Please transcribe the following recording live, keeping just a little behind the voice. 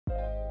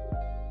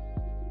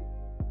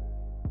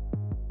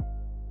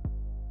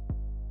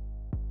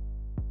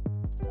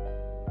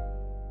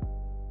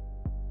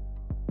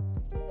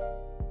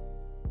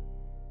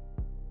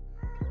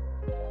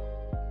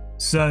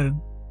So,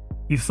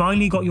 you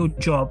finally got your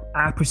job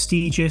at a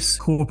prestigious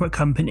corporate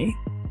company,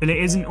 but it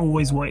isn't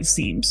always what it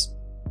seems.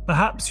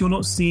 Perhaps you're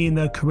not seeing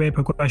the career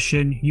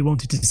progression you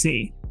wanted to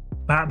see.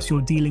 Perhaps you're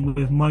dealing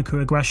with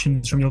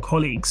microaggressions from your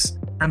colleagues.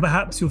 And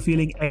perhaps you're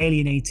feeling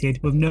alienated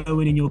with no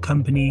one in your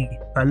company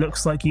that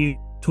looks like you,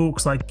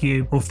 talks like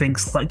you, or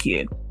thinks like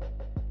you.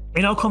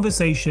 In our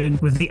conversation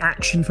with the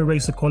Action for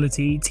Race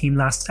Equality team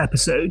last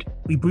episode,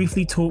 we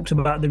briefly talked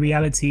about the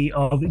reality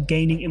of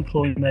gaining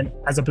employment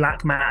as a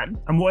black man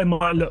and what it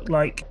might look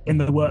like in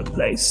the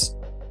workplace.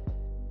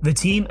 The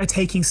team are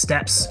taking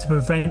steps to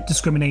prevent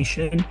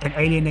discrimination and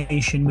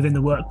alienation within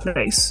the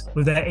workplace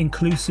with their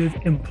Inclusive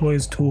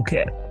Employers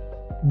Toolkit.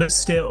 But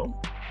still,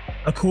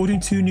 according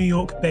to New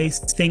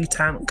York-based think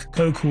tank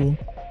CoCool,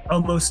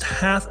 almost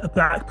half of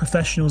black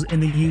professionals in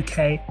the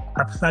UK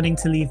are planning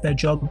to leave their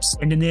jobs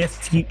in the near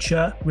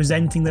future,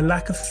 resenting the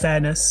lack of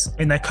fairness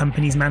in their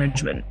company's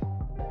management.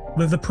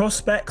 With the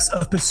prospects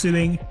of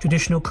pursuing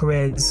traditional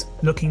careers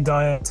looking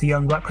dire to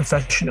young black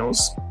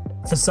professionals,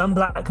 for some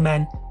black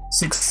men,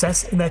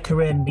 success in their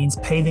career means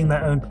paving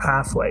their own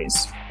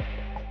pathways.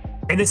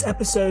 In this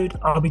episode,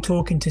 I'll be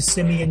talking to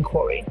Simeon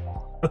Quarrie,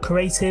 a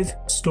creative,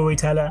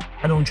 storyteller,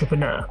 and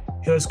entrepreneur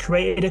who has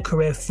created a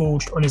career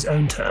forged on his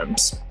own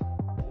terms.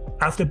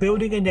 After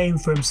building a name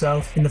for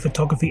himself in the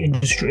photography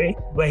industry,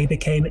 where he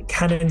became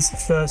Canon's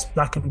first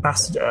black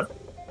ambassador,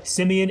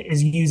 Simeon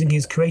is using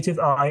his creative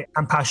eye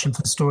and passion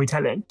for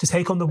storytelling to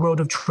take on the world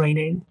of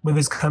training with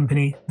his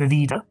company,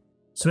 Vivida.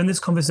 So in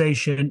this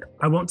conversation,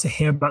 I want to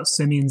hear about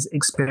Simeon's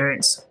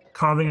experience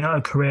carving out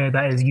a career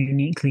that is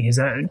uniquely his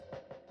own.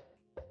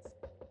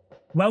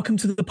 Welcome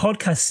to the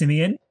podcast,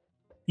 Simeon.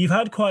 You've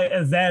had quite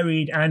a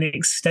varied and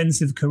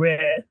extensive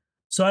career.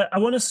 So I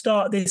want to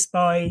start this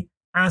by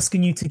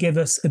asking you to give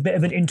us a bit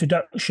of an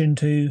introduction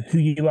to who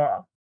you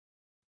are.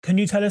 Can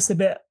you tell us a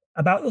bit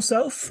about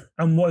yourself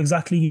and what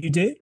exactly you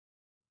do?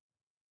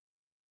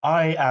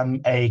 I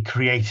am a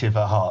creative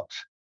at heart.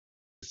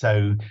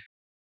 So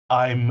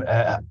I'm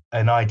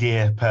an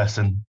idea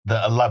person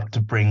that I love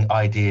to bring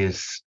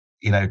ideas,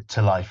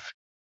 to life.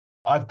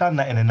 I've done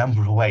that in a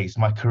number of ways.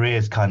 My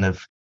career's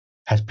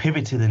has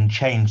pivoted and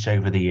changed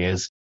over the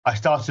years. I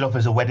started off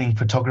as a wedding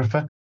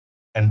photographer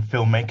and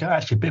filmmaker.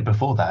 Actually, a bit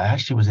before that, I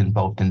actually was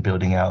involved in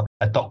building out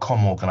a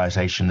 .com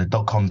organization, a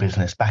 .com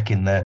business back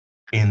in the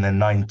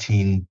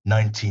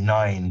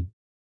 1999,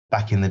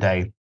 back in the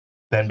day.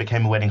 Then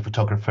became a wedding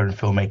photographer and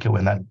filmmaker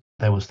when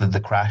there was the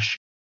crash.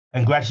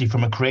 And gradually,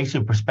 from a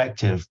creative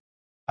perspective,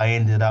 I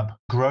ended up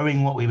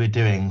growing what we were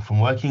doing from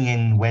working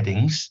in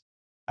weddings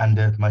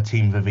under my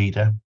team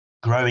Vivida,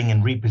 growing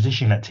and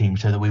repositioning that team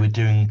so that we were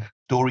doing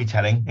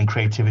storytelling and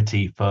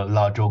creativity for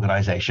large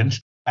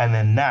organizations. And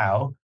then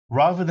now,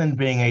 rather than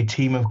being a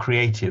team of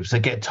creatives that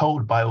get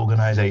told by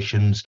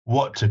organizations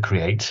what to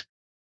create,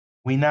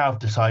 we now have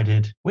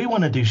decided we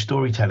want to do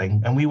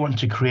storytelling and we want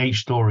to create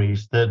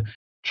stories that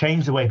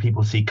change the way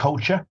people see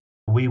culture.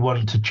 We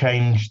want to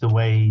change the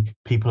way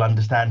people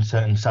understand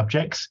certain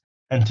subjects.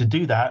 And to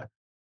do that,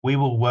 we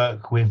will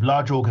work with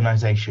large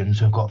organizations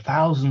who have got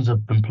thousands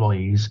of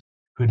employees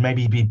who would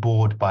maybe be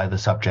bored by the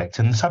subject.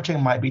 And the subject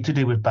might be to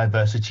do with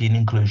diversity and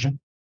inclusion.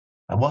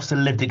 What's the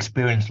lived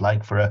experience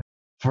like for a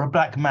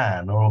black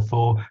man or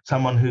for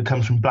someone who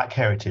comes from black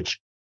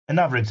heritage?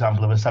 Another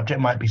example of a subject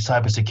might be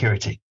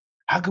cybersecurity.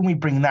 How can we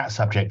bring that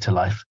subject to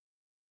life?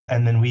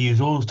 And then we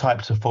use all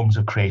types of forms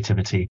of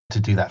creativity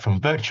to do that,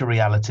 from virtual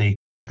reality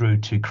through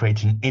to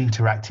creating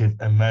interactive,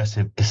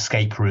 immersive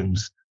escape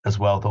rooms as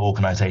well that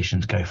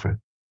organizations go through.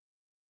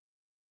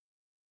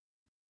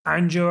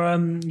 And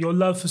your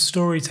love for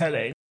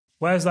storytelling,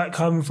 where's that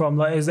come from?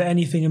 Is there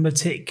anything in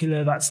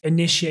particular that's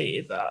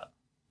initiated that?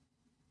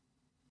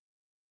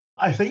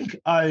 I think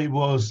I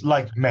was,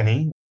 like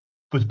many,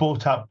 was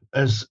brought up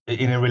as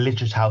in a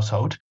religious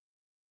household.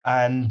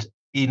 And,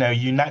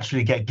 you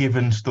naturally get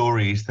given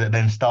stories that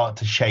then start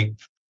to shape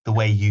the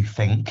way you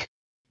think.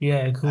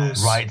 Yeah, of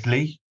course.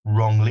 Rightly,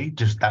 wrongly,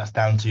 just that's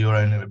down to your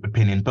own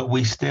opinion. But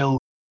we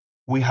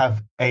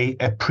have a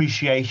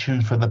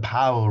appreciation for the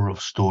power of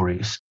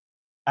stories.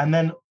 And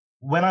then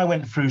when I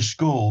went through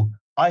school,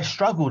 I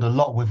struggled a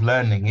lot with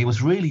learning. It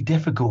was really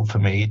difficult for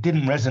me. It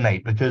didn't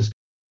resonate because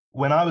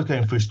when I was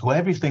going through school,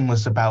 everything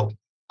was about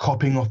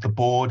copying off the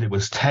board. It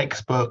was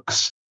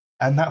textbooks,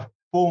 and that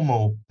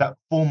formal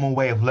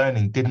way of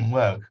learning didn't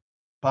work.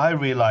 But I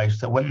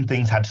realized that when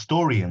things had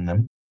story in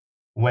them,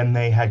 when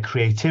they had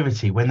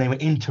creativity, when they were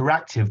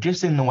interactive,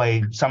 just in the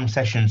way some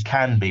sessions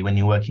can be when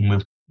you're working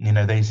with,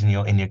 those in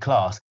your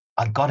class,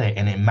 I got it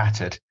and it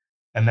mattered.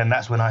 And then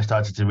that's when I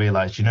started to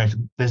realize,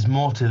 there's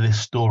more to this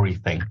story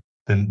thing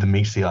than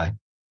meets the eye.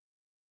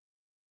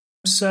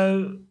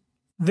 So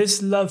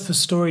this love for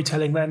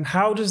storytelling, then,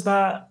 how does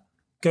that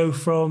go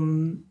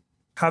from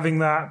having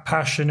that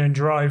passion and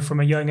drive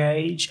from a young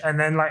age and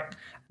then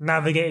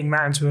navigating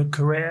that into a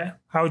career?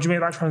 How would you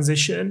make that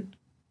transition?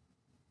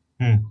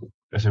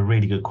 That's a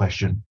really good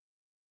question.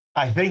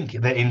 I think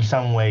that in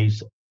some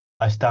ways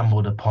I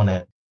stumbled upon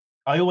it.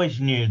 I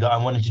always knew that I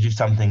wanted to do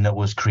something that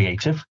was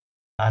creative.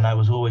 And I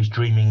was always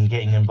dreaming of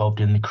getting involved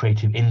in the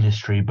creative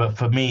industry. But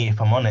for me, if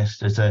I'm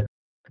honest, as a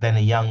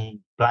young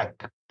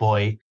black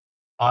boy,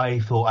 I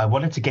thought I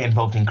wanted to get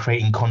involved in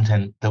creating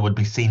content that would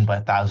be seen by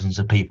thousands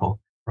of people,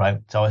 right?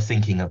 So I was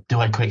thinking of, do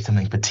I create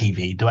something for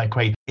TV? Do I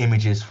create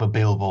images for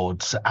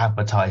billboards,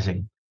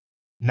 advertising?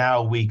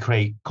 Now we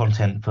create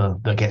content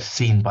that gets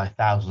seen by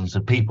thousands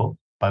of people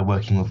by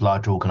working with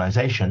large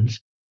organizations.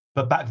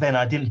 But back then,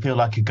 I didn't feel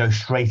like I could go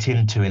straight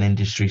into an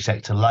industry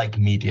sector like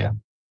media.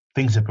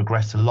 Things have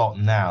progressed a lot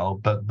now,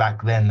 but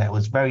back then that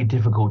was very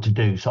difficult to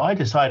do. So I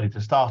decided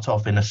to start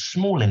off in a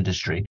small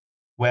industry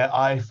where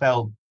I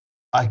felt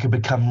I could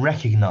become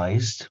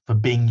recognized for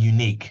being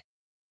unique.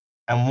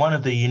 And one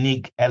of the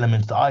unique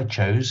elements that I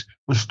chose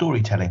was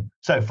storytelling.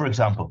 So, for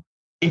example,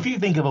 if you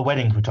think of a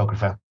wedding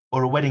photographer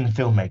or a wedding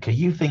filmmaker,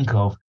 you think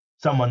of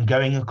someone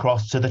going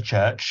across to the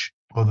church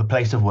or the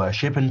place of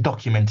worship and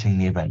documenting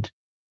the event.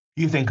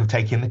 You think of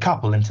taking the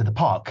couple into the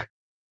park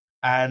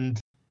and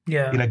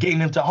getting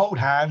them to hold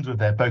hands with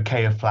their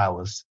bouquet of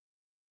flowers.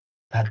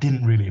 That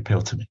didn't really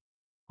appeal to me.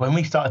 When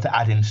we started to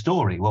add in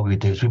story, what we would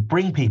do is we'd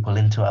bring people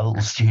into our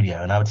little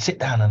studio and I would sit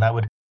down and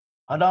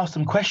I'd ask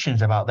them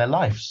questions about their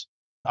lives.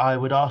 I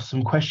would ask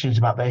them questions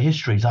about their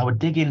histories. I would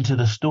dig into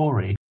the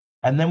story,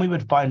 and then we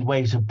would find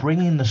ways of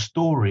bringing the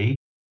story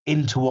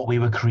into what we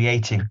were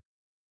creating.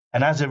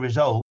 And as a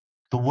result,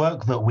 the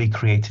work that we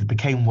created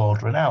became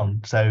world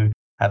renowned. So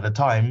at the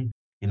time,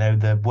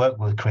 the work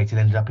we created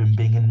ended up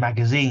being in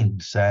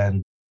magazines,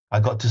 and I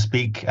got to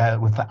speak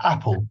with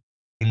Apple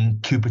in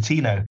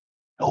Cupertino.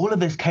 All of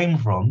this came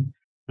from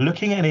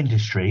looking at an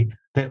industry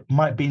that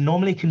might be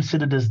normally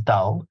considered as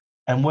dull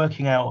and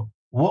working out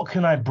what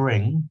can I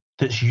bring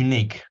that's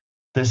unique,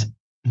 that's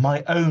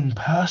my own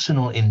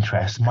personal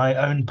interest, my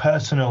own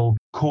personal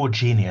core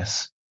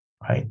genius,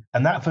 right?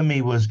 And that for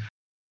me was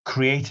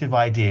creative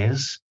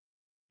ideas.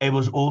 It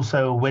was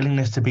also a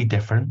willingness to be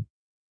different,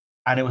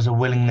 and it was a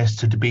willingness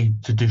to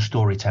do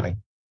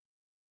storytelling.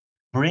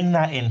 Bring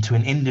that into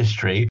an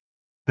industry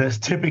that's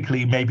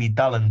typically maybe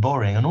dull and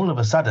boring, and all of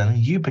a sudden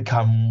you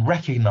become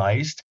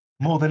recognized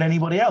more than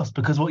anybody else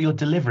because what you're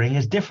delivering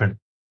is different.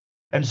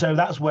 And so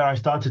that's where I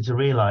started to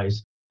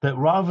realize that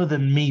rather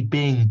than me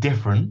being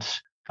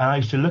different, I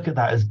used to look at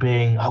that as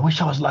being, I wish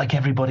I was like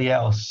everybody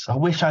else. I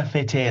wish I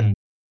fit in.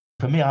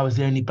 For me, I was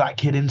the only black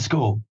kid in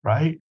school,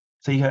 right?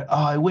 So you go,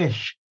 oh, I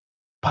wish.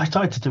 But I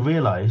started to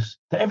realize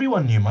that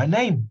everyone knew my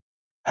name,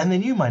 and they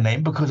knew my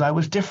name because I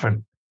was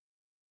different.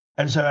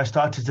 And so I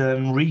started to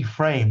then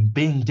reframe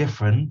being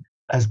different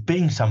as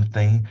being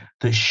something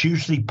that's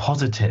hugely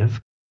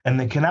positive and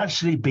that can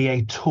actually be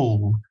a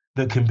tool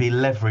that can be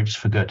leveraged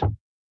for good.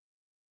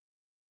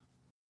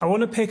 I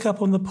want to pick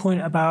up on the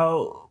point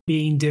about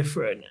being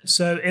different.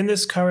 So in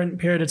this current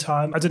period of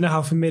time, I don't know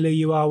how familiar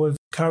you are with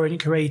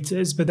current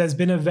creators, but there's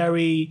been a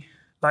very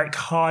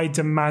high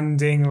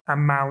demanding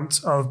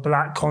amount of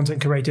black content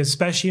creators,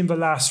 especially in the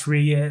last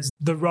 3 years.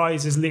 The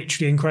rise is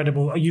literally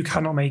incredible. You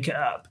cannot make it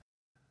up.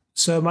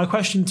 So my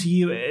question to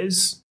you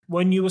is,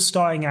 when you were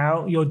starting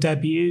out, your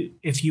debut,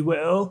 if you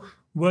will,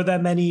 were there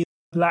many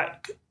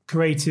black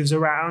creatives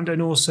around?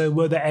 And also,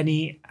 were there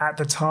any at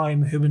the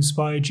time who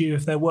inspired you,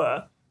 if there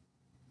were?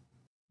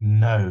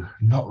 No,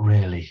 not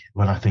really,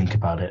 when I think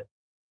about it.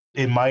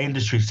 In my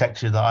industry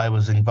sector that I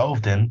was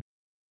involved in,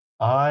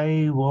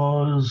 I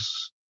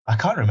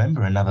can't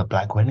remember another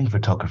black wedding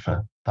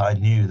photographer that I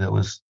knew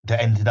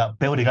that ended up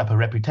building up a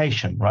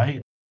reputation,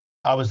 right?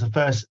 I was the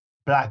first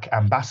black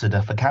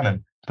ambassador for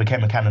Canon,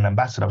 became a Canon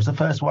ambassador. I was the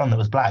first one that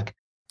was black.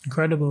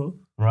 Incredible.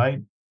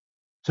 Right?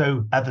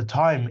 So at the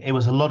time, it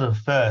was a lot of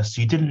firsts.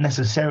 You didn't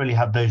necessarily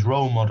have those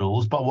role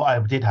models, but what I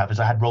did have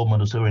is I had role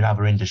models who were in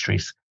other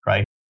industries,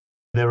 right?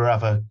 There were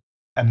other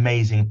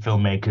amazing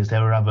filmmakers.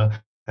 There were other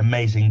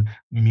amazing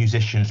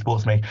musicians,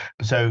 sportsmakers.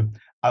 So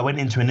I went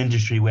into an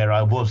industry where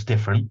I was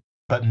different,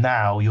 but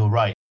now you're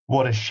right.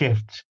 What a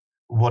shift.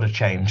 What a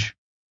change.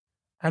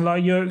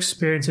 And your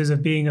experiences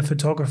of being a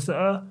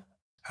photographer,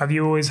 have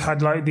you always had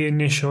the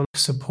initial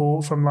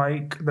support from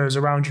those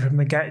around you from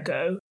the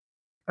get-go?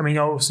 I mean,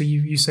 also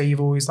you say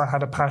you've always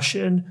had a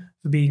passion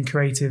for being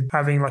creative,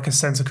 having a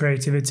sense of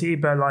creativity,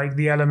 but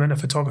the element of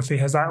photography,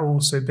 has that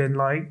also been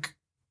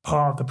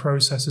part of the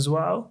process as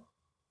well?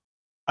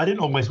 I didn't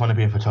always want to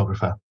be a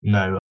photographer.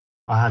 No,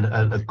 I had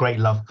a great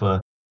love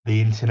for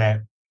the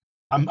internet.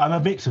 I'm a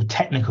mix of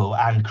technical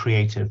and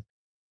creative.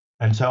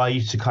 And so I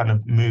used to kind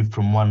of move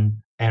from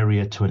one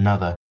area to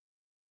another.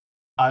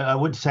 I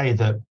would say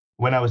that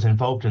when I was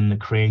involved in the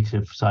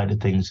creative side of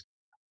things,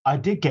 I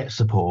did get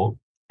support.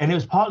 And it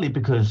was partly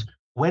because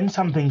when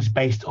something's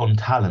based on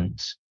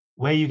talent,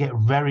 where you get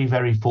very,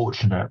 very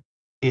fortunate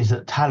is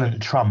that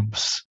talent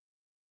trumps.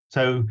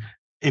 So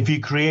if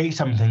you create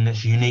something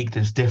that's unique,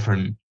 that's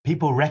different,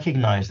 people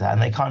recognize that,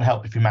 and they can't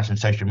help, if you imagine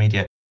social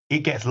media, it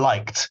gets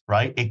liked,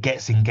 right? It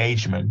gets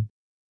engagement.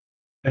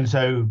 And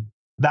so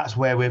that's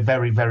where we're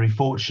very, very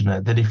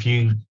fortunate that if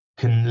you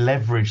can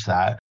leverage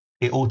that,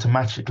 it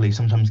automatically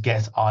sometimes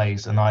gets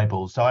eyes and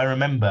eyeballs. So I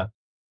remember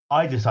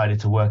I decided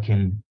to work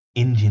in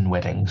Indian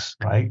weddings,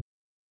 right?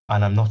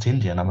 And I'm not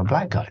Indian, I'm a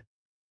black guy.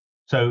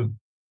 So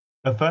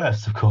At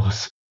first, of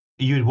course,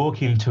 you would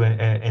walk into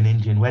an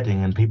Indian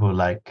wedding and people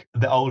like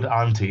the old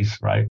aunties,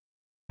 right?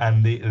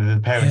 And the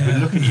parents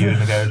would look at you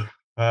and they go,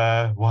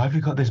 why have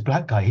you got this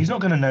black guy? He's not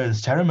going to know the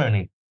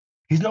ceremony.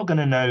 He's not going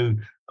to know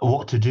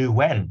what to do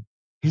when.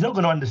 He's not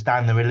going to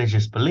understand the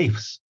religious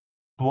beliefs.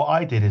 But what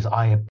I did is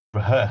I had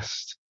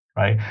rehearsed,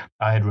 right?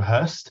 I had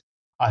rehearsed.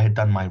 I had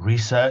done my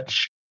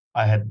research.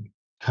 I had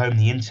combed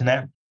the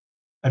internet.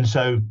 And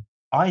so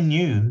I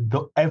knew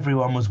that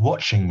everyone was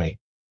watching me,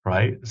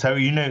 right? So,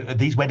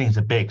 these weddings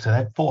are big. So they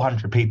have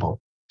 400 people.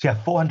 So you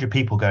have 400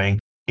 people going,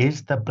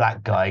 is the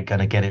black guy going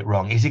to get it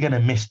wrong? Is he going to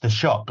miss the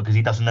shot because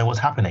he doesn't know what's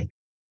happening?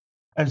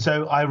 And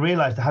so I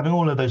realized that having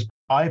all of those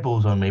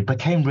eyeballs on me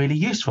became really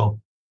useful,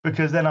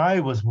 because then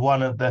I was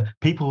one of the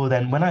people.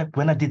 Then when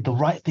I did the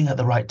right thing at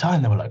the right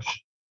time, they were like,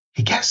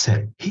 he gets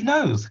it. He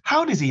knows.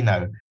 How does he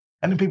know?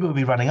 And then people would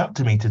be running up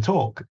to me to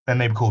talk. Then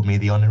they've called me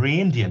the honorary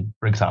Indian,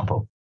 for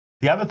example.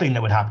 The other thing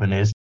that would happen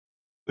is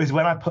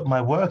when I put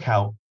my work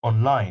out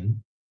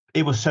online,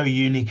 it was so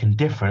unique and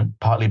different,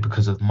 partly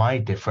because of my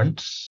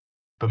difference,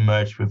 but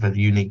merged with a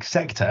unique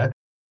sector,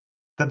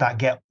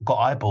 that got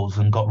eyeballs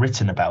and got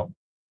written about.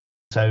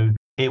 So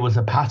it was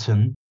a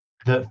pattern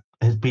that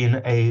has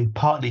been a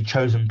partly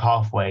chosen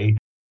pathway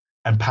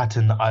and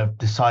pattern that I've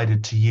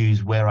decided to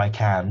use where I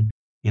can,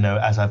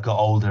 as I've got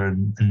older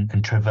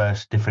and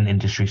traversed different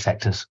industry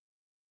sectors.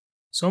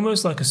 It's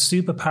almost like a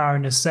superpower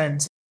in a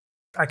sense.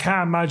 I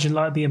can't imagine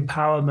like the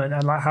empowerment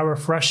and like how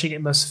refreshing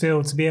it must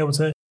feel to be able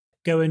to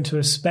go into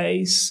a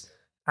space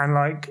and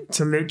like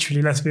to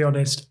literally, let's be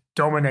honest,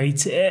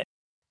 dominate it,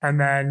 and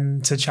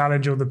then to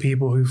challenge all the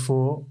people who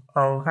thought,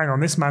 oh, hang on,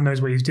 this man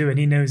knows what he's doing.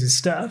 He knows his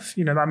stuff.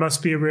 That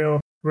must be a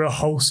real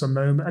wholesome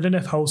moment. I don't know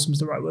if wholesome is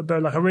the right word,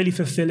 but like a really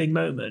fulfilling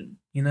moment,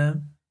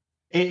 It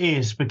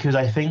is, because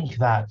I think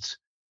that,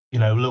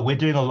 look, we're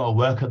doing a lot of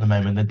work at the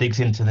moment that digs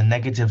into the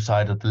negative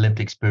side of the lived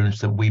experience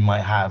that we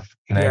might have,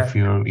 if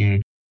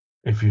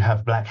you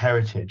have Black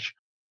heritage.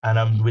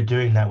 And we're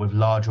doing that with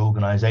large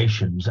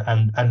organizations.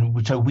 And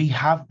so we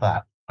have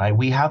that, right?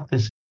 We have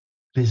this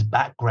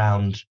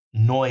background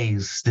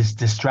noise, this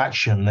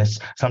distraction, this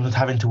sometimes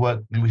having to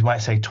work, we might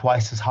say,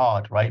 twice as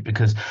hard, right?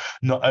 Because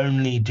not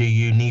only do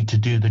you need to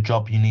do the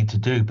job you need to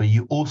do, but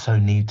you also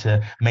need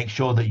to make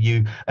sure that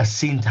you are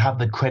seen to have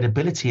the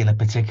credibility in a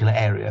particular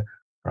area,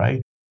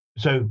 right?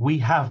 So we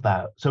have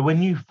that. So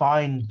when you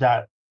find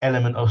that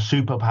element of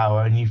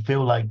superpower and you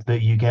feel like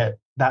that you get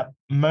that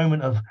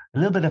moment of a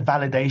little bit of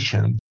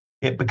validation,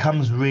 it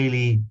becomes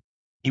really,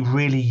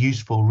 really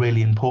useful,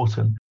 really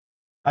important.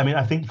 I mean,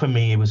 I think for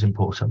me, it was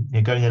important.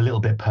 You're going a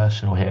little bit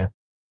personal here.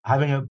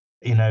 Having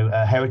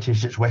a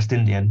heritage that's West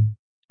Indian,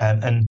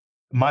 and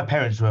my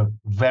parents were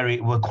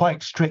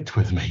quite strict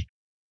with me,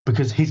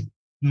 because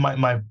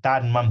my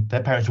dad and mum,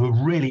 their parents were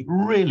really,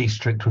 really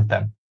strict with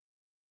them.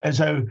 And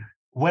so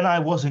when I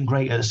wasn't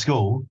great at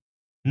school,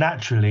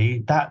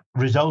 naturally that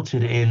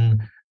resulted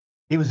in,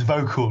 it was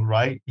vocal,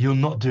 right? You're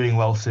not doing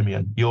well,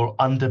 Simeon. You're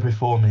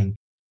underperforming.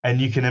 And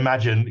you can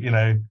imagine,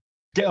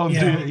 get on,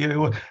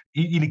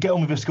 get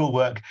on with your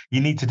schoolwork.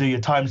 You need to do your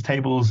times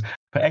tables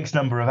for X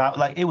number of hours.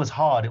 Like, it was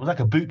hard. It was like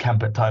a boot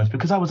camp at times,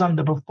 because I was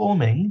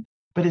underperforming,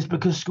 but it's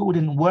because school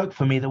didn't work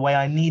for me the way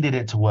I needed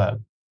it to work.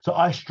 So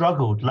I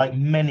struggled, like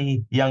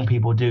many young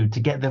people do, to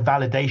get the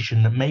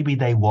validation that maybe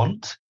they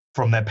want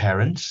from their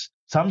parents.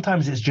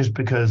 Sometimes it's just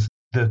because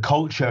the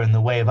culture and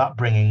the way of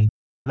upbringing,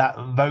 that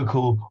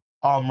vocal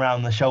arm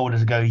around the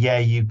shoulders go, yeah,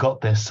 you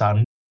got this,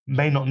 son,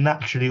 may not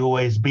naturally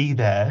always be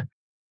there.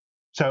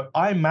 So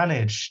I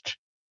managed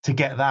to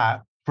get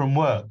that from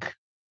work.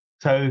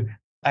 So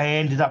I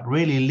ended up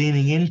really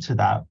leaning into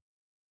that,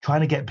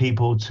 trying to get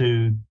people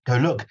to go,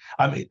 look,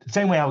 the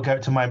same way I would go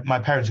to my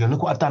parents and go,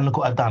 look what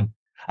I've done.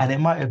 And it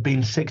might have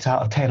been 6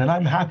 out of 10 and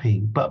I'm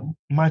happy, but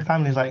my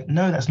family's like,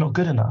 no, that's not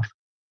good enough.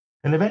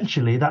 And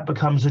eventually that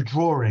becomes a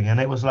drawing. And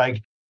it was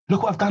like,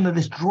 look what I've done to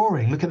this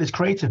drawing. Look at this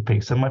creative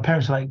piece. And my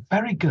parents are like,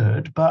 very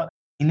good, but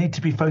you need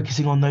to be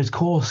focusing on those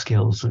core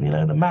skills, the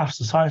maths,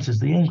 the sciences,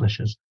 the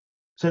Englishes.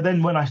 So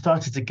then when I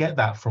started to get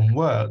that from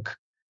work,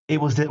 it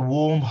was that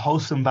warm,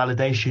 wholesome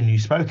validation you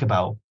spoke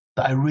about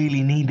that I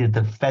really needed,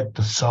 that fed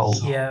the soul.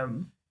 Yeah.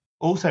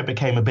 Also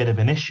became a bit of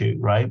an issue,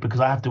 right? Because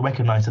I have to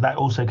recognize that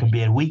also can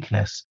be a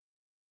weakness.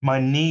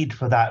 My need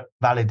for that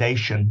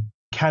validation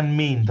can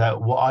mean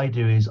that what I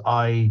do is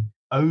I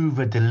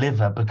over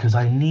deliver, because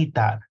I need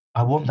that.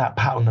 I want that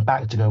pat on the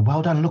back to go,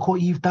 well done, look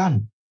what you've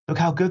done. Look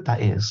how good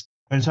that is.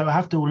 And so I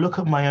have to look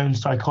at my own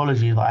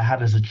psychology that I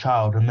had as a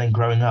child and then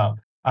growing up,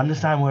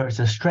 understand where it's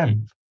a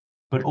strength,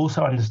 but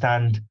also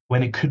understand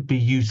when it could be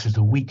used as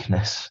a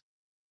weakness.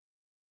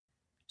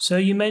 So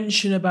you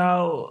mentioned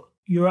about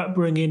your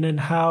upbringing and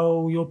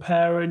how your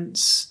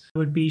parents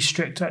would be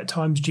strict at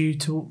times due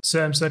to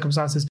certain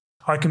circumstances.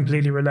 I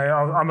completely relate.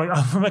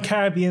 I'm from a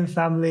Caribbean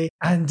family,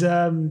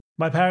 and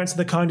my parents are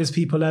the kindest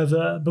people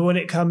ever. But when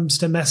it comes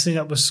to messing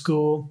up with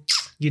school,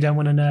 you don't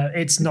want to know.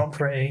 It's not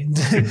pretty.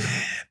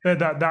 But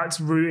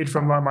that's rooted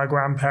from like my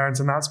grandparents,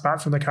 and that's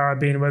back from the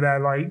Caribbean, where they're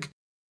like,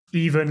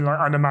 even like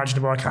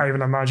unimaginable. I can't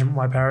even imagine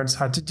what my parents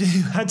had to do,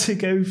 had to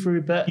go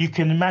through. But You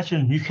can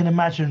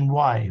imagine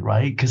why,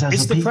 right? Because as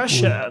it's a the people,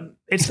 pressure.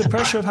 It's the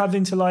pressure of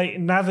having to like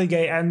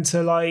navigate and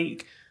to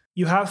like,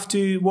 you have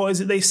to, what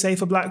is it they say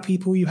for black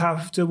people? You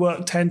have to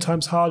work 10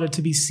 times harder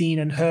to be seen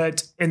and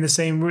heard in the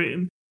same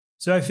room.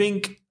 So I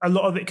think a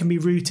lot of it can be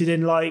rooted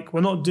in like,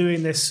 we're not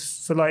doing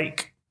this for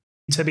like,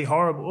 to be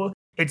horrible.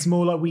 It's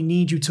more like we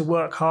need you to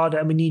work harder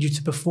and we need you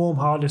to perform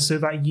harder so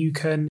that you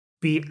can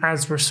be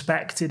as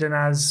respected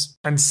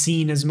and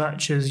seen as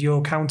much as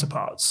your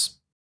counterparts.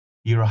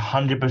 You're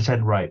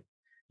 100% right.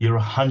 You're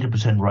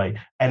 100% right.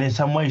 And in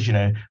some ways,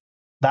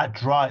 that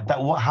drive,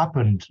 that what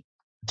happened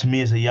to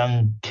me as a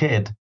young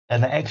kid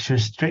and the extra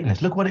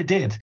strictness, look what it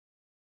did.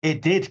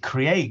 It did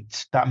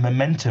create that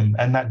momentum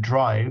and that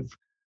drive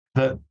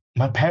that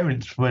my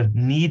parents were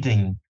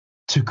needing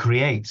to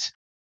create.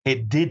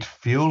 It did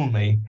fuel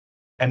me.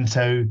 And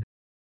so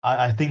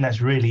I think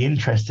that's really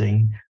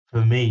interesting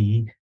for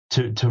me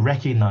to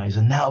recognize.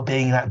 And now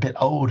being that bit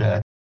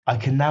older, I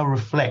can now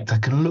reflect, I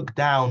can look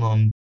down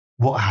on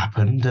what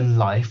happened in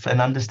life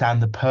and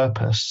understand the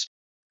purpose.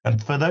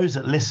 And for those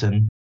that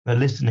are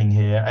listening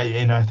here,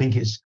 I think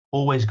it's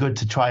always good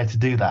to try to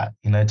do that,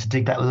 to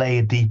dig that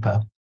layer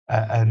deeper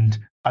and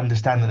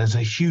understand that there's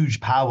a huge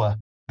power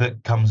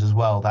that comes as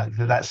well,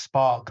 that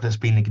spark that's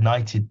been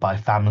ignited by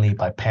family,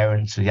 by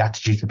parents, the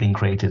attitudes that have been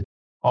created.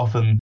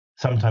 Often,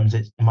 sometimes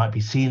it might be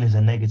seen as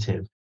a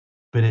negative,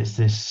 but it's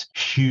this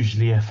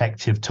hugely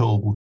effective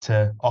tool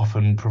to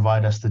often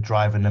provide us the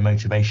drive and the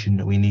motivation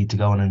that we need to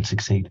go on and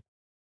succeed.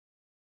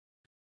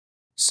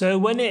 So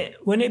when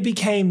it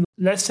became,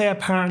 let's say,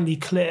 apparently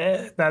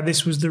clear that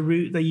this was the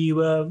route that you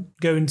were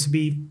going to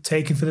be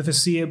taking for the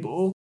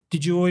foreseeable,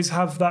 did you always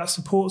have that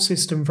support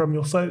system from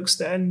your folks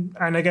then?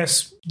 And I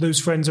guess those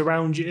friends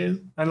around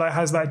you? And like,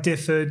 has that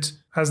differed?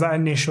 Has that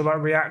initial like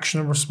reaction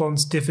and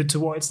response differed to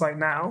what it's like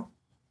now?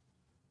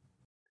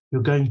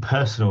 You're going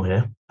personal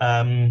here.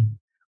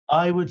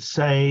 I would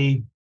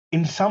say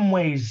in some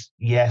ways,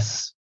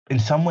 yes. In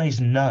some ways,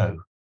 no.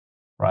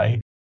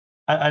 Right.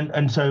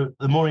 And so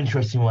the more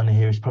interesting one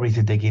here is probably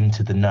to dig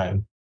into the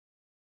no.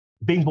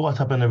 Being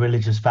brought up in a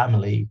religious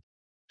family,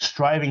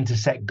 striving to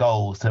set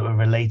goals that were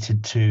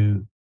related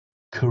to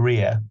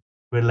career,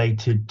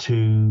 related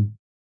to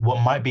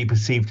what might be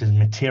perceived as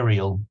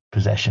material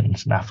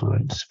possessions and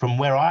affluence. From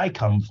where I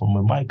come from,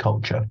 with my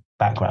culture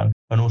background,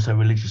 and also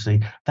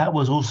religiously, that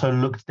was also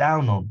looked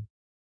down on.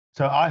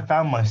 So I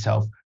found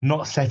myself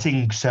not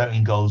setting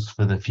certain goals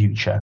for the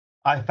future.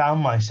 I found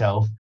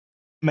myself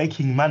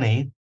making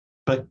money,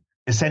 but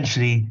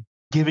essentially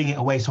giving it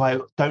away so I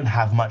don't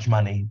have much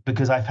money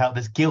because I felt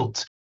this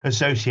guilt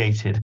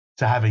associated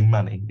to having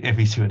money, if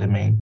you see what I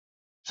mean.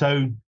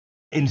 So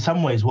in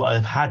some ways, what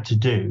I've had to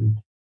do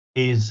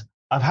is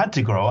I've had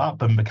to grow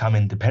up and become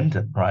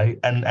independent, right?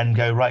 And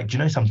go, right, do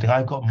you know something?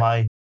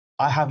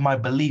 I have my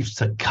beliefs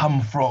that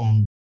come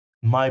from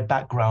my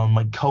background,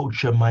 my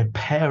culture, my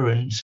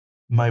parents,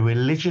 my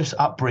religious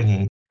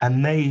upbringing.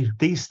 And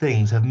these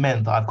things have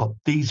meant that I've got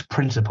these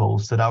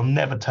principles that I'll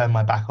never turn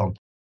my back on.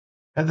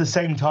 At the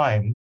same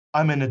time,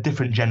 I'm in a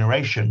different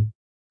generation.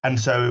 And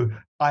so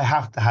I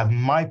have to have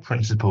my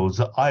principles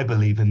that I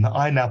believe in that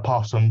I now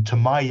pass on to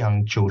my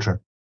young children.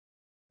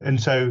 And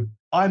so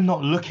I'm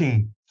not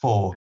looking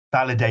for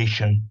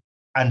validation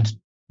and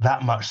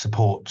that much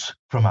support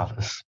from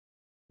others.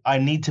 I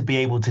need to be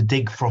able to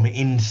dig from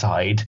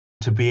inside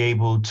to be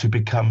able to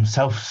become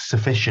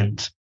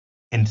self-sufficient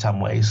in some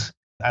ways.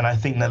 And I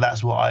think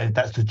that's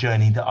the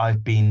journey that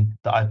I've been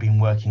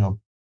working on.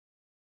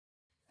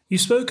 You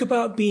spoke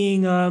about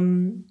being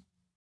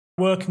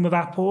working with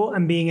Apple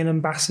and being an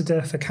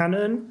ambassador for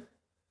Canon.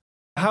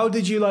 How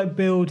did you like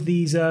build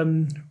these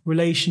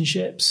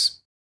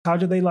relationships? How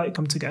did they like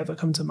come together,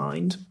 come to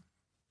mind?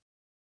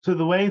 So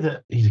the way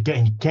that he's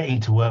getting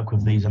to work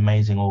with these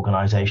amazing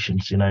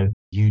organizations,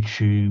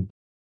 YouTube,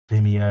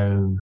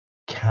 Vimeo,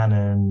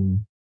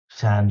 Canon,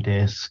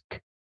 SanDisk,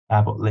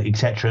 Apple,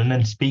 etc., and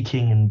then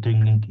speaking and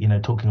doing,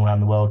 talking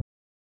around the world,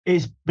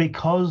 is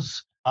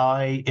because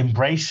I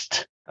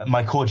embraced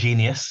my core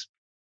genius.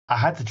 I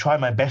had to try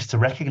my best to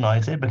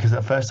recognize it because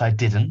at first I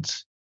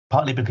didn't,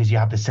 partly because you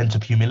have this sense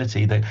of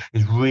humility that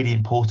is really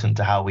important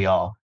to how we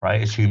are,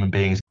 right? As human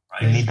beings,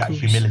 we need that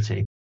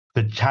humility.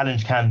 The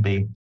challenge can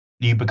be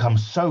you become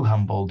so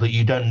humble that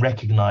you don't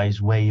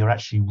recognize where you're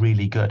actually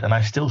really good. And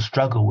I still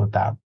struggle with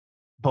that.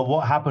 But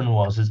what happened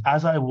is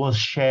as I was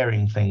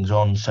sharing things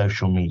on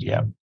social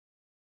media,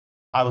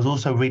 I was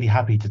also really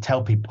happy to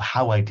tell people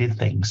how I did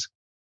things.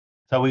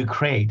 So we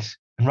create,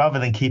 and rather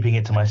than keeping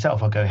it to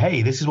myself, I'll go,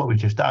 hey, this is what we've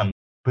just done,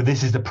 but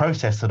this is the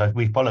process that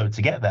we followed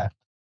to get there.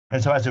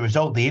 And so as a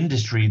result, the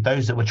industry,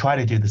 those that were trying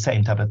to do the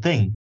same type of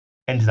thing,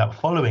 ended up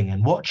following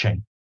and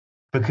watching,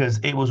 because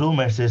it was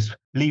almost this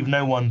leave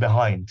no one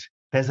behind.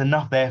 There's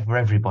enough there for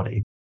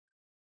everybody.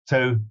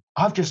 So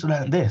I've just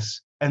learned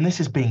this, and this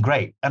has been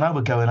great. And I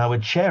would go and I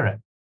would share it.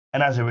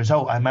 And as a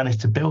result, I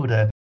managed to build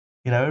a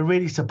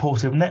really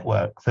supportive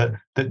network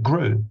that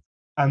grew.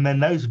 And then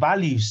those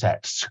value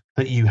sets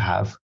that you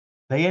have,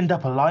 they end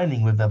up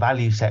aligning with the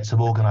value sets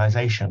of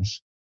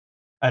organizations.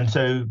 And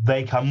so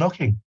they come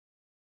knocking.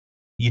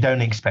 You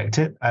don't expect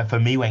it. For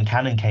me, when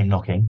Canon came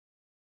knocking,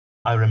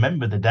 I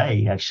remember the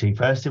day, actually.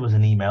 First, it was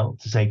an email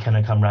to say, can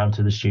I come round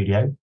to the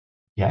studio?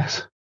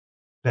 Yes.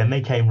 Then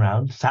they came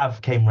round,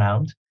 Sav came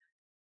round,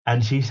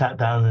 and she sat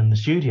down in the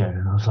studio.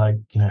 And I was like,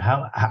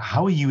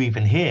 how are you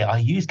even here? I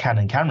use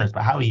Canon cameras,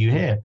 but how are you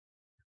here?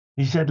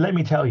 He said, let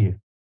me tell you,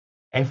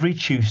 every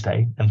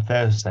Tuesday and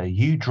Thursday,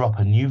 you drop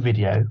a new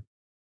video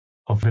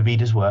of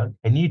Vivida's work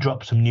and you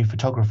drop some new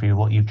photography of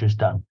what you've just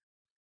done.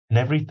 And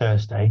every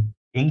Thursday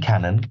in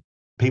Canon,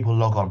 people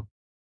log on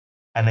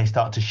and they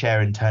start to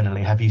share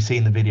internally. Have you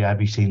seen the video?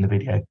 Have you seen the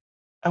video?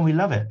 And we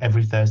love it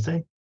every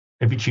Thursday,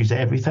 every Tuesday,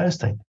 every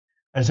Thursday.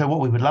 And so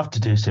what we would love to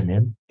do,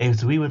 Simeon,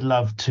 is we would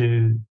love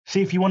to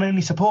see if you want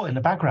any support in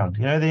the background.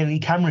 Are there any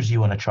cameras you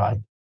want to try?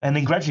 And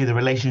then gradually the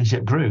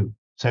relationship grew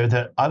so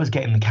that I was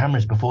getting the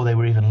cameras before they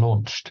were even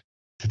launched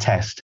to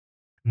test.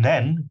 And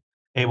then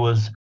it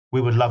was,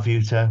 we would love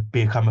you to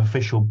become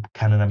official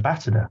Canon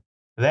ambassador.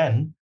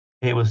 Then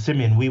it was,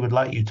 Simeon, we would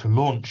like you to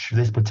launch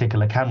this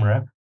particular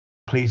camera.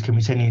 Please, can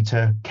we send you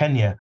to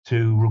Kenya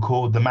to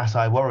record the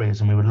Maasai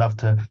warriors? And we would love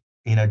to,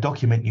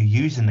 document you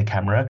using the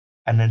camera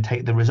and then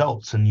take the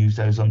results and use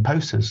those on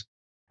posters.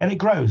 And it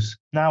grows.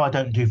 Now I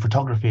don't do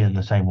photography in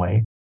the same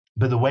way,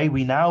 but the way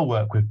we now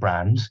work with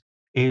brands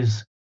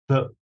is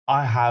that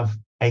I have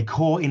a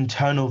core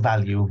internal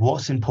value of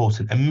what's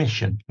important, a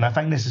mission. And I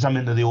think this is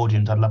something that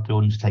I'd love the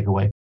audience to take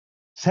away.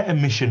 Set a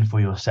mission for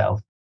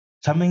yourself,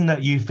 something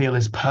that you feel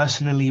is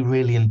personally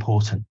really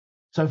important.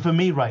 So for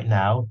me right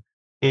now,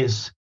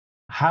 it's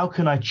how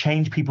can I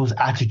change people's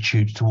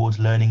attitudes towards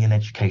learning and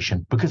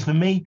education? Because for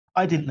me,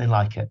 I didn't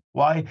like it.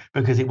 Why?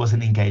 Because it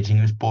wasn't engaging,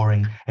 it was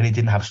boring, and it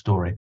didn't have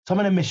story. So I'm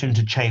on a mission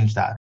to change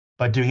that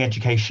by doing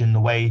education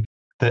the way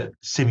that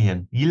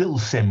Simeon, you little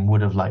Sim,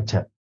 would have liked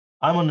it.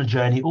 I'm on a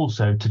journey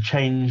also to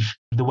change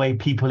the way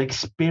people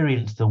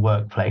experience the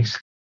workplace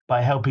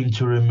by helping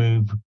to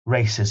remove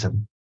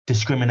racism,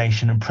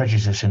 discrimination, and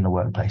prejudice in the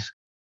workplace.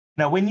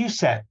 Now, when you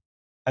set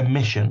a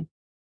mission,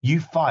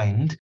 you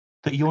find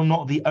that you're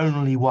not the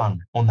only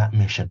one on that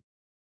mission.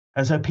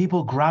 And so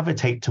people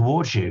gravitate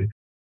towards you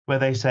where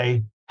they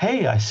say,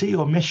 hey, I see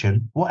your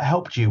mission. What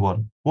help do you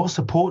want? What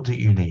support do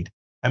you need?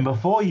 And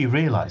before you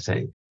realize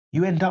it,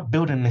 you end up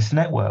building this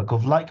network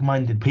of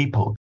like-minded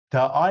people that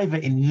are either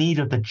in need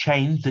of the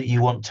change that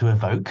you want to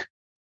evoke,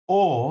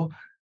 or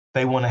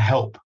they want to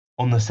help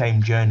on the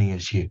same journey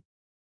as you.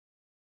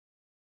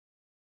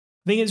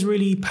 I think it's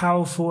really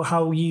powerful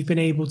how you've been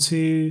able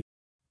to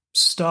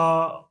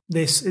start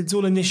this. It's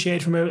all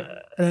initiated from an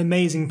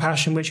amazing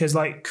passion, which has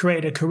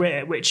created a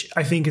career, which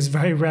I think is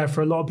very rare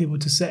for a lot of people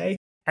to say.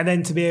 And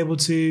then to be able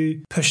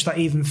to push that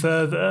even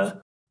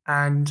further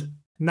and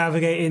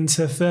navigate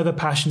into further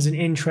passions and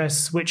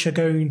interests, which are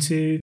going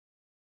to,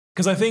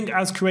 because I think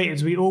as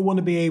creatives, we all want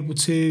to be able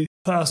to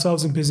put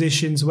ourselves in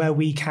positions where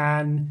we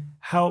can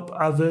help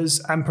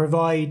others and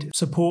provide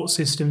support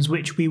systems,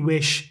 which we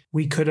wish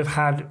we could have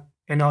had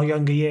in our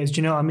younger years. Do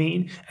you know what I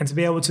mean? And to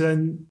be able to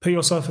then put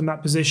yourself in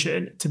that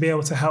position, to be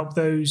able to help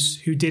those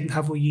who didn't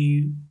have what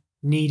you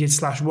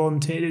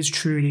needed/wanted is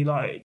truly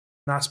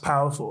that's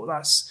powerful.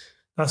 That's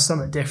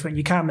something different.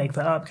 You can't make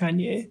that up, can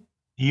you?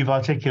 You've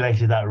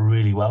articulated that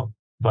really well.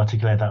 That's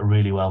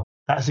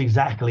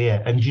exactly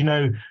it.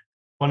 And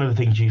one of the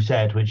things you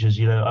said, which is,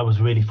 I was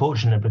really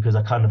fortunate because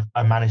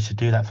I managed to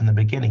do that from the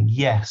beginning.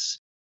 Yes.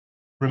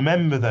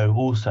 Remember though,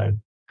 also,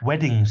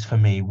 weddings for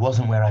me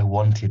wasn't where I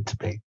wanted to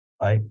be,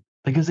 right?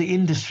 Because the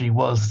industry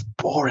was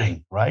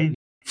boring, right?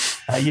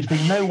 You'd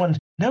think no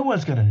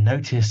one's going to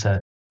notice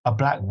a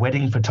black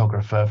wedding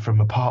photographer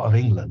from a part of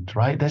England,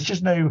 right?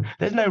 There's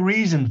no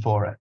reason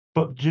for it.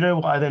 But do you know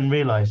what I then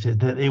realized is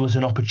that it was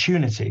an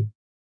opportunity.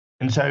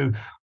 And so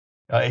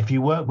if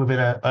you work within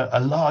a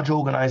large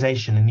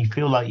organization and you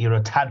feel like you're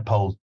a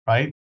tadpole,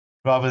 right,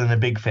 rather than a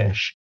big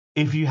fish,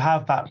 if you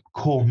have that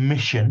core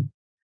mission,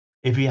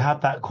 if you have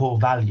that core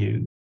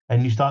value,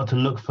 and you start to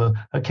look for,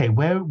 okay,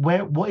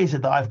 what is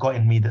it that I've got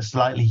in me that's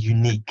slightly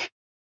unique?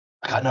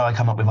 I know I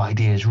come up with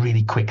ideas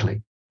really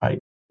quickly, right?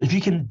 If you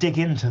can dig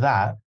into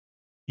that,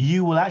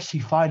 you will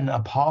actually find that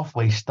a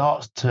pathway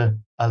starts to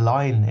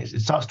align,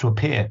 it starts to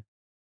appear.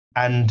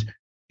 And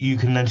you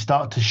can then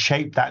start to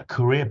shape that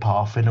career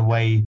path in a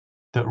way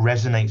that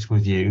resonates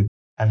with you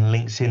and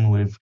links in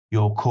with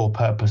your core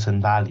purpose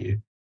and value.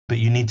 But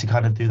you need to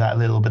kind of do that a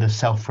little bit of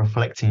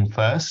self-reflecting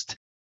first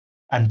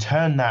and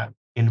turn that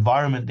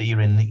environment that you're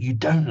in that you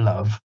don't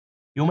love,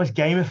 you almost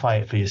gamify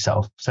it for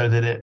yourself so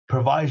that it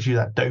provides you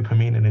that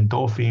dopamine and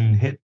endorphin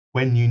hit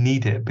when you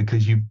need it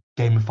because you've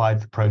gamified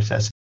the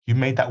process. You've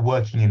made that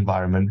working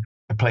environment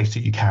a place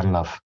that you can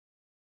love.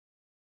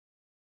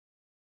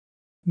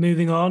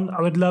 Moving on,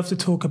 I would love to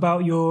talk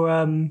about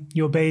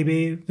your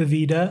baby,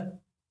 Vivida.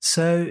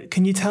 So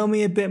can you tell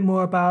me a bit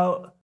more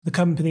about the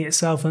company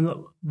itself and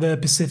the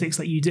specifics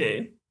that you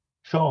do?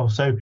 Sure.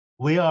 So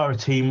we are a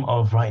team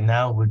of, right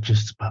now, we're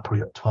just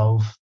probably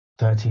 12,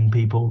 13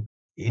 people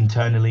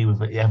internally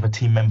with other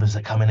team members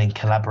that come in and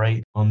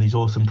collaborate on these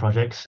awesome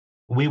projects.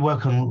 we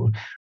work on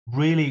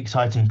really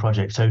exciting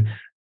projects. So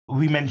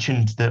we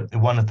mentioned that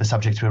one of the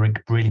subjects we're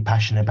really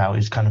passionate about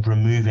is kind of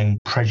removing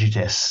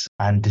prejudice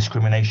and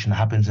discrimination that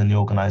happens in the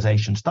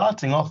organization,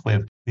 starting off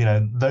with,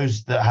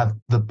 those that have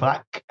the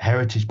Black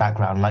heritage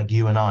background like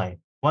you and I.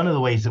 One of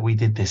the ways that we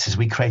did this is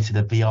we created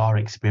a VR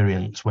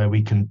experience where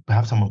we can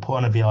have someone put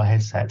on a VR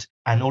headset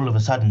and all of a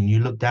sudden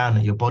you look down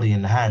at your body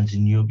and the hands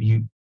and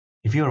you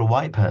if you're a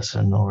white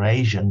person or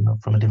Asian or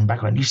from a different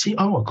background, you see,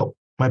 oh, I've got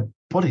my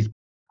body.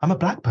 I'm a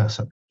Black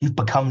person. You've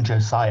become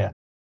Josiah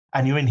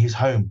and you're in his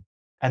home.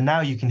 And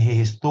now you can hear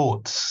his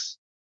thoughts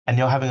and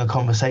you're having a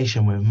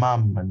conversation with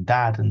mum and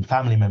dad and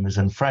family members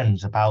and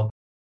friends about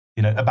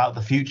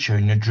the future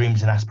and your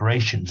dreams and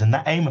aspirations. And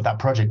the aim of that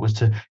project was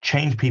to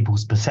change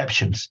people's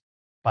perceptions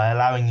by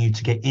allowing you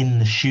to get in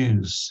the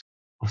shoes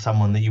of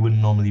someone that you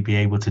wouldn't normally be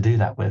able to do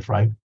that with,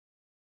 right?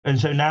 And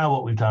so now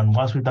what we've done,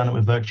 whilst we've done it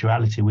with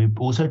virtuality, we're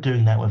also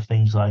doing that with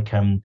things like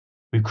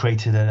we've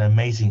created an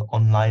amazing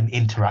online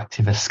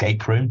interactive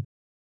escape room,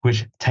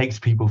 which takes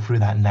people through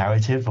that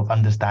narrative of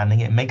understanding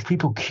it, makes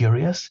people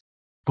curious.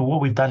 But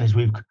what we've done is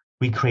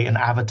we create an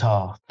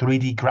avatar,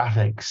 3D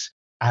graphics,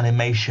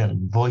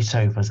 animation,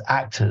 voiceovers,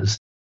 actors,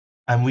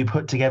 and we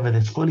put together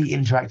this fully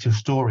interactive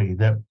story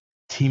that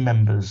team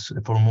members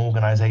from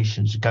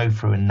organizations go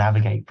through and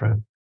navigate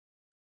through.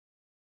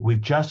 We've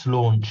just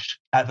launched,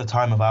 at the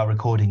time of our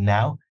recording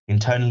now,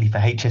 internally for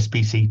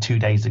HSBC 2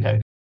 days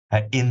ago,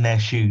 In Their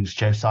Shoes,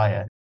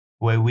 Josiah,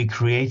 where we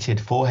created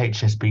for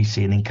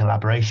HSBC and in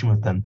collaboration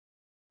with them,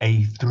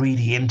 a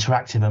 3D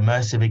interactive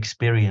immersive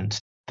experience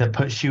that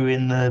puts you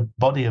in the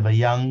body of a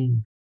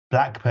young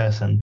Black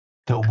person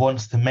that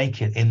wants to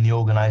make it in the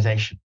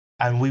organization.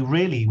 And we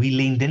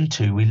leaned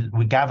into,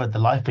 we gathered the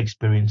life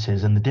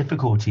experiences and the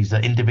difficulties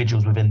that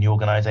individuals within the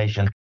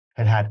organization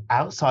had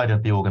outside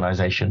of the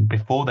organization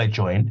before they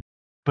joined.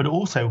 But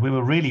also we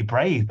were really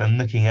brave and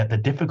looking at the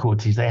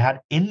difficulties they had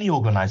in the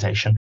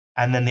organization.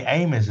 And then the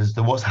aim is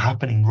that what's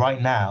happening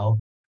right now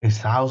is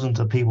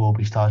thousands of people will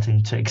be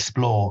starting to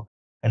explore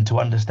and to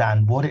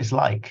understand what it's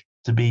like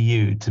to be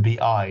you, to be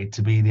I,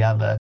 to be the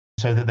other,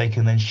 so that they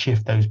can then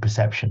shift those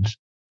perceptions.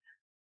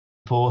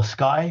 For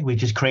Sky, we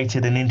just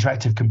created an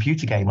interactive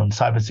computer game on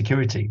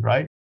cybersecurity,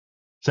 right?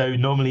 So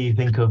normally you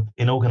think of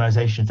in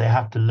organizations, they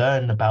have to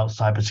learn about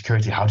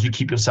cybersecurity. How do you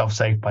keep yourself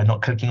safe by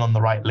not clicking on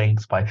the right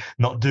links, by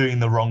not doing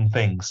the wrong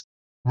things?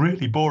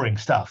 Really boring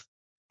stuff.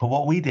 But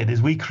what we did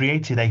is we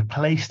created a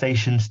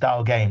PlayStation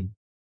style game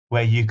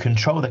where you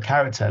control the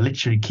character,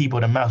 literally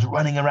keyboard and mouse,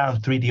 running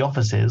around 3D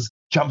offices,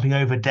 jumping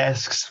over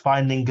desks,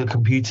 finding the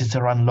computers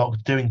that are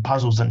unlocked, doing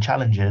puzzles and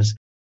challenges.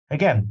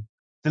 Again,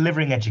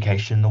 delivering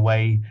education the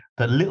way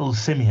that little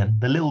Simeon,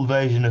 the little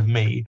version of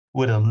me,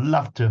 would have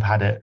loved to have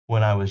had it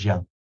when I was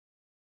young.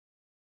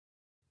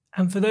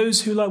 And for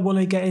those who want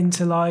to get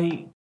into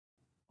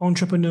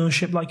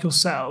entrepreneurship like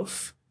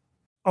yourself,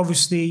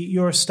 obviously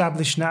you're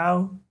established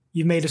now,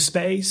 you've made a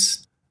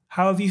space.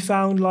 How have you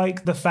found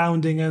the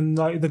founding and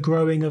the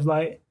growing of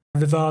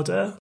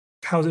Vivada?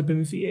 How's it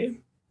been for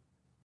you?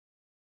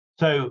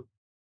 So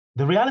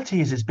the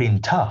reality is it's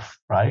been tough,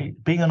 right?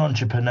 Being an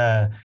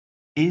entrepreneur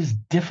is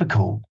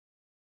difficult.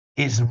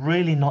 It's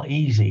really not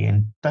easy,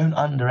 and don't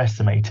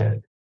underestimate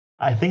it.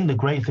 I think the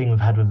great thing we've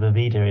had with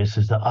Vivida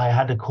is that I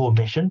had a core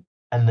mission,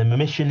 and the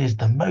mission is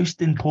the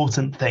most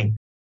important thing.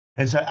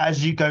 And so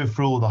as you go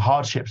through all the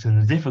hardships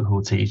and the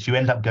difficulties, you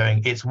end up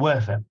going, it's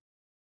worth it.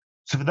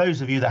 So for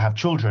those of you that have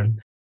children,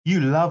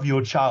 you love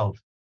your child,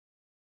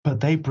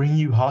 but they bring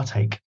you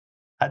heartache.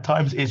 At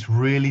times it's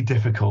really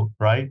difficult,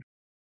 right?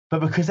 But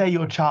because they're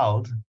your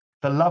child,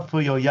 the love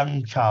for your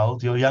young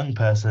child, your young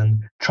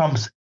person,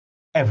 trumps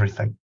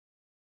everything.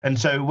 And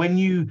so when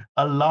you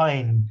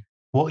align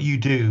what you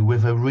do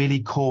with a really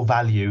core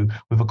value,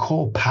 with a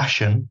core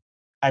passion,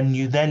 and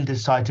you then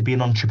decide to be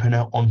an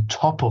entrepreneur on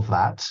top of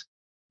that,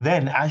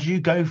 then as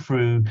you go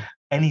through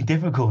any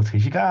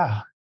difficulties, you go,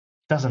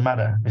 doesn't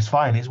matter. It's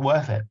fine. It's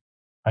worth it.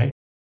 Right.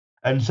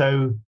 And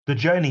so the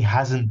journey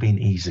hasn't been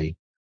easy.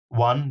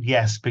 One,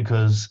 yes,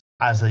 because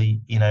as a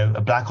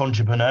Black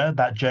entrepreneur,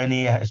 that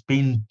journey has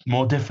been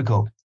more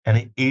difficult, and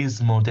it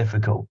is more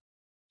difficult.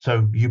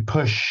 So you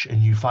push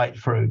and you fight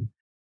through,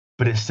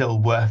 but it's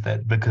still worth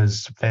it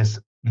because there's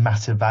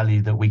massive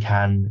value that we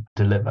can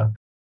deliver.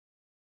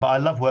 But I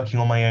love working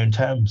on my own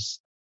terms.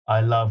 I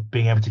love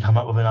being able to come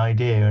up with an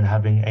idea and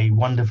having a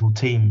wonderful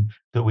team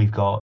that we've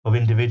got of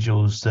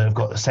individuals that have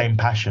got the same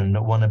passion,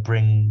 that want to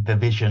bring the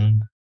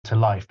vision to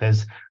life.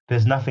 There's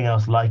nothing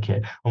else like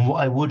it. And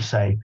what I would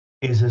say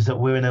is that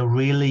we're in a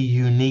really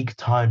unique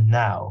time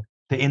now,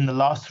 that in the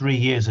last 3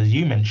 years, as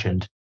you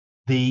mentioned,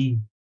 the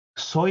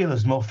soil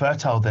is more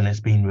fertile than it's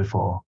been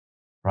before,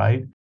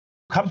 right?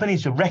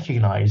 Companies have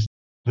recognized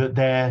that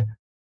their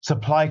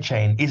supply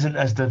chain isn't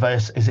as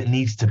diverse as it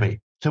needs to be.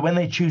 So when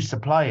they choose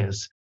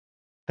suppliers,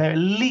 they're at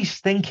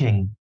least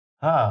thinking,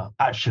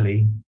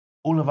 actually,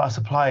 all of our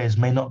suppliers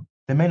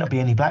there may not be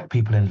any Black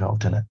people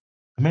involved in it.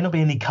 There may not be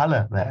any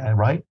color there,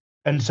 right?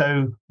 And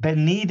so they're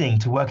needing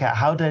to work out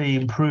how do they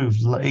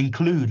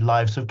include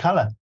lives of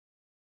color,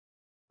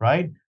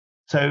 right?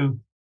 So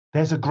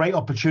there's a great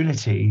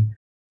opportunity,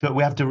 but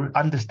we have to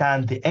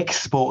understand the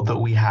export that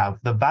we have,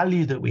 the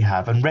value that we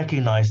have, and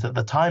recognize that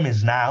the time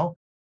is now.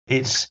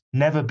 It's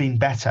never been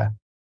better,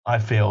 I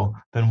feel,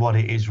 than what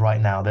it is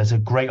right now. There's a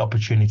great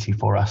opportunity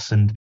for us,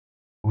 and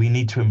we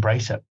need to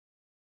embrace it.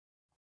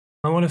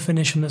 I want to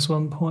finish on this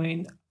one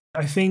point.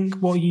 I think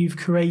what you've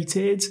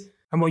created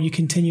and what you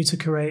continue to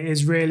create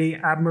is really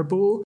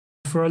admirable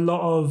for a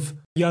lot of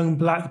young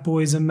Black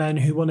boys and men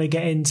who want to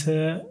get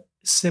into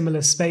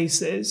similar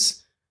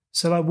spaces.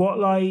 So what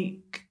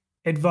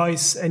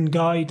advice and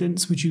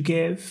guidance would you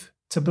give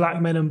to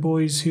Black men and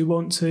boys who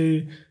want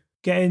to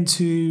get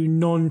into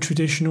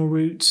non-traditional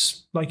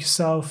routes like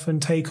yourself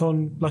and take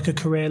on like a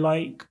career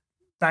like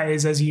that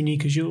is as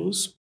unique as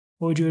yours?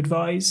 What would you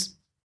advise?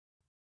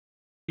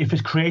 If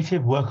it's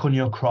creative, work on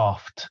your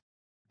craft.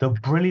 The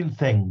brilliant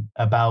thing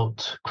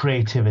about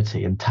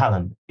creativity and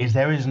talent is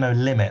there is no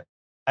limit,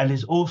 and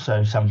it's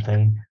also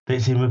something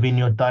that's within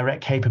your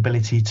direct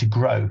capability to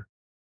grow.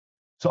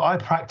 So I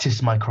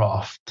practiced my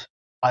craft.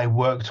 I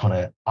worked on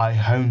it. I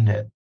honed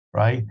it,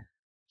 right?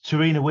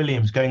 Serena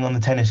Williams going on the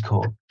tennis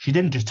court, she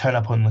didn't just turn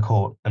up on the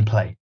court and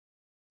play.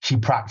 She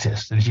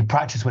practiced, and she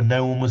practiced when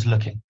no one was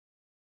looking.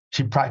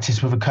 She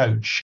practiced with a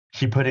coach.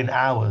 She put in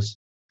hours.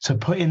 So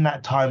put in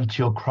that time to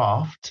your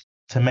craft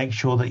to make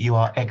sure that you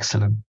are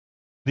excellent.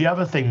 The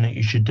other thing that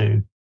you should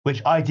do,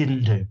 which I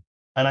didn't do,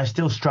 and I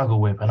still struggle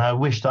with, and I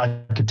wish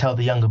that I could tell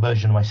the younger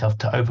version of myself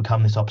to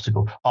overcome this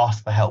obstacle,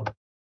 ask for help,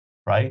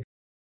 right?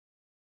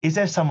 Is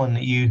there someone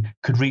that you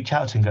could reach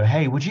out to and go,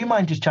 hey, would you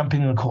mind just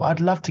jumping on a call? I'd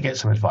love to get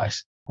some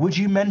advice. Would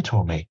you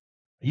mentor me?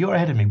 You're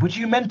ahead of me. Would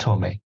you mentor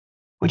me?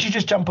 Would you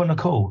just jump on a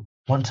call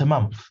once a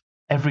month,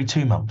 every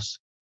 2 months?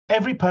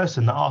 Every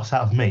person that asks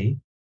out of me,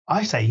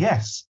 I say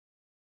yes,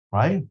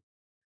 right?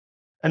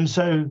 And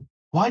so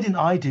why didn't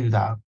I do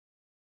that?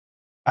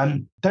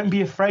 And don't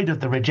be afraid of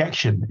the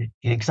rejection.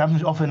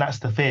 Because often that's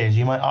the fears.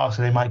 You might ask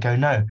and they might go,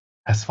 no,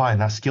 that's fine.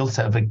 That skill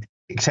set of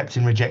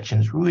accepting rejection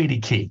is really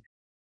key,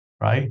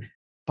 right?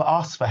 But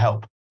ask for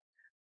help.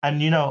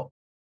 And,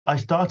 I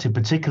started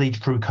particularly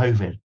through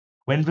COVID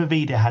when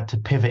Vivida had to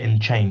pivot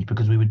and change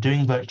because we were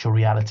doing virtual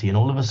reality. And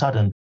all of a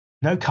sudden,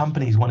 no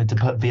companies wanted to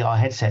put VR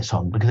headsets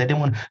on because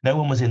no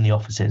one was in the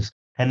offices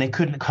and they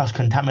couldn't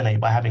cross-contaminate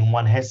by having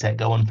one headset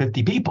go on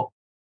 50 people.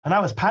 And I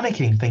was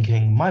panicking,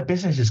 thinking my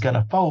business is going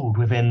to fold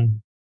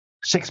within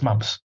 6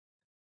 months.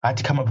 I had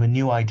to come up with a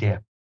new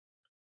idea.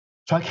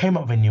 So I came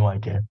up with a new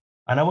idea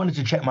and I wanted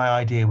to check my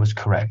idea was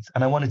correct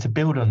and I wanted to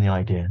build on the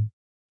idea.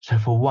 So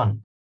for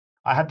one,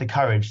 I had the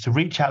courage to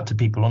reach out to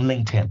people on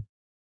LinkedIn,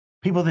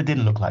 people that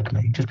didn't look like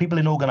me, just people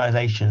in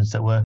organizations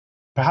that were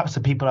perhaps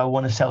the people I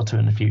want to sell to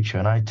in the future.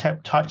 And I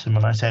typed to them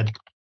and I said,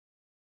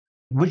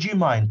 would you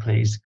mind,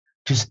 please,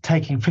 just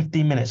taking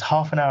 15 minutes,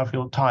 half an hour of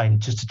your time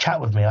just to chat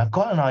with me? I've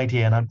got an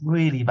idea and I'd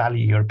really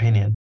value your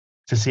opinion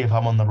to see if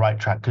I'm on the right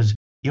track because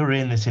you're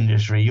in this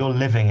industry, you're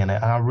living in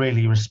it, and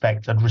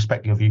I'd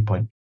respect your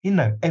viewpoint.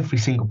 Every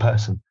single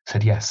person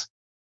said yes.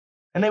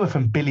 And they were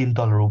from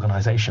billion-dollar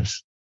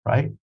organizations,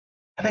 right?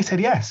 And they said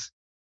yes.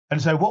 And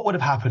so what would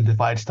have happened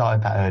if I had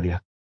started that earlier?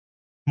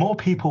 More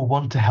people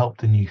want to help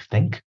than you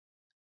think.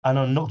 And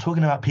I'm not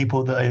talking about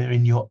people that are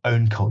in your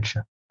own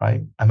culture,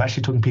 right? I'm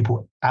actually talking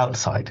people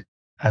outside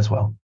as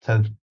well.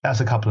 So that's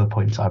a couple of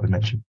points I would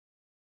mention.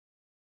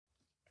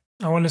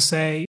 I want to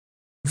say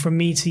from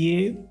me to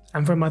you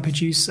and from my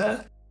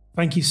producer,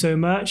 thank you so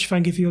much.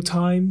 Thank you for your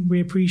time.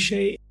 We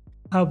appreciate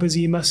how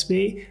busy you must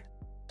be.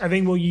 I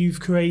think what you've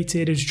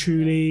created is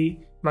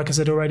truly, like I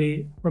said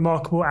already,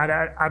 remarkable and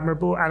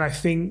admirable. And I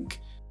think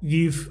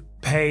you've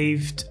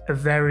paved a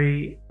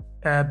very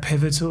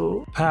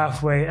pivotal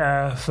pathway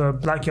for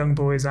Black young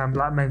boys and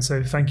Black men.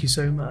 So thank you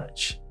so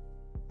much.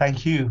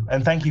 Thank you.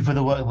 And thank you for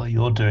the work that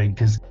you're doing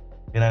because,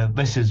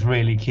 this is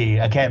really key.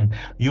 Again,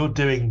 you're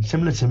doing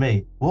similar to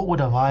me. What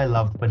would have I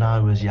loved when I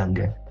was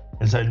younger?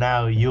 And so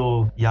now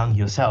you're young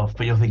yourself,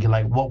 but you're thinking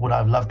what would I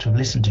have loved to have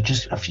listened to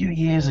just a few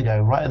years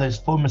ago, right at those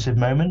formative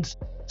moments?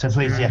 So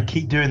please,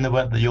 keep doing the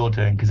work that you're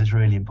doing because it's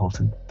really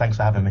important. Thanks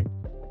for having me.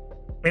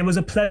 It was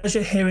a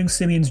pleasure hearing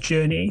Simeon's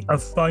journey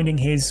of finding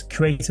his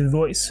creative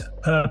voice,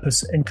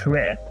 purpose, and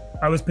career.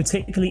 I was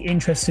particularly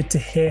interested to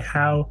hear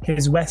how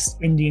his West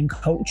Indian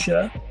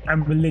culture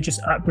and religious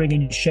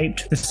upbringing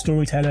shaped the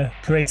storyteller,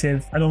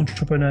 creative, and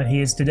entrepreneur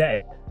he is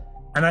today.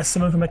 And as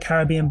someone from a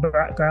Caribbean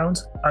background,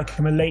 I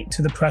can relate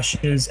to the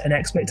pressures and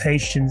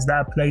expectations that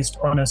are placed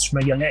on us from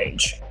a young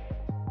age.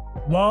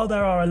 While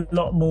there are a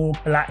lot more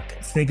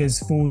Black figures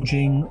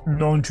forging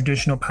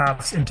non-traditional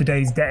paths in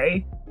today's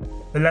day,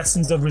 the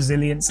lessons of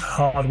resilience,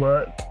 hard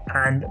work,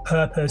 and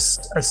purpose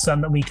are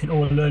some that we can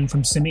all learn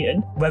from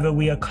Simeon, whether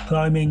we are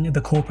climbing the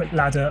corporate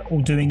ladder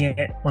or doing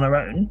it on our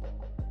own.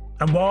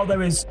 And while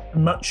there is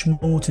much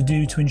more to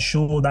do to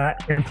ensure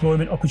that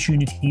employment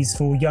opportunities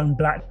for young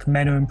Black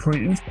men are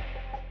improved,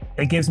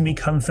 it gives me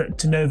comfort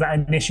to know that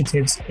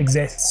initiatives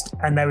exist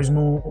and there is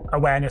more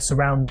awareness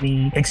around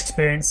the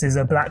experiences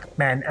of Black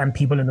men and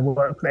people in the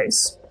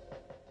workplace.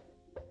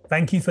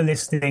 Thank you for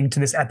listening to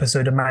this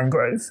episode of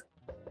Mangrove.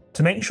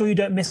 To make sure you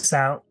don't miss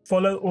out,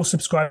 follow or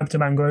subscribe to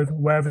Mangrove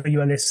wherever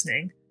you are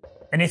listening.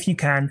 And if you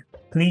can,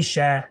 please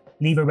share,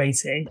 leave a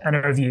rating and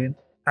a review,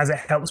 as it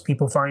helps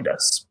people find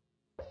us.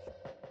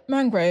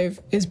 Mangrove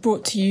is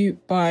brought to you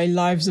by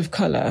Lives of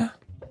Colour.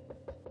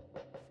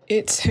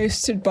 It's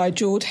hosted by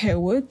Jord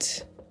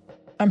Hailwood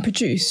and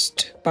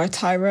produced by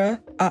Tyra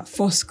at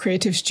Foss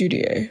Creative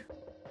Studio.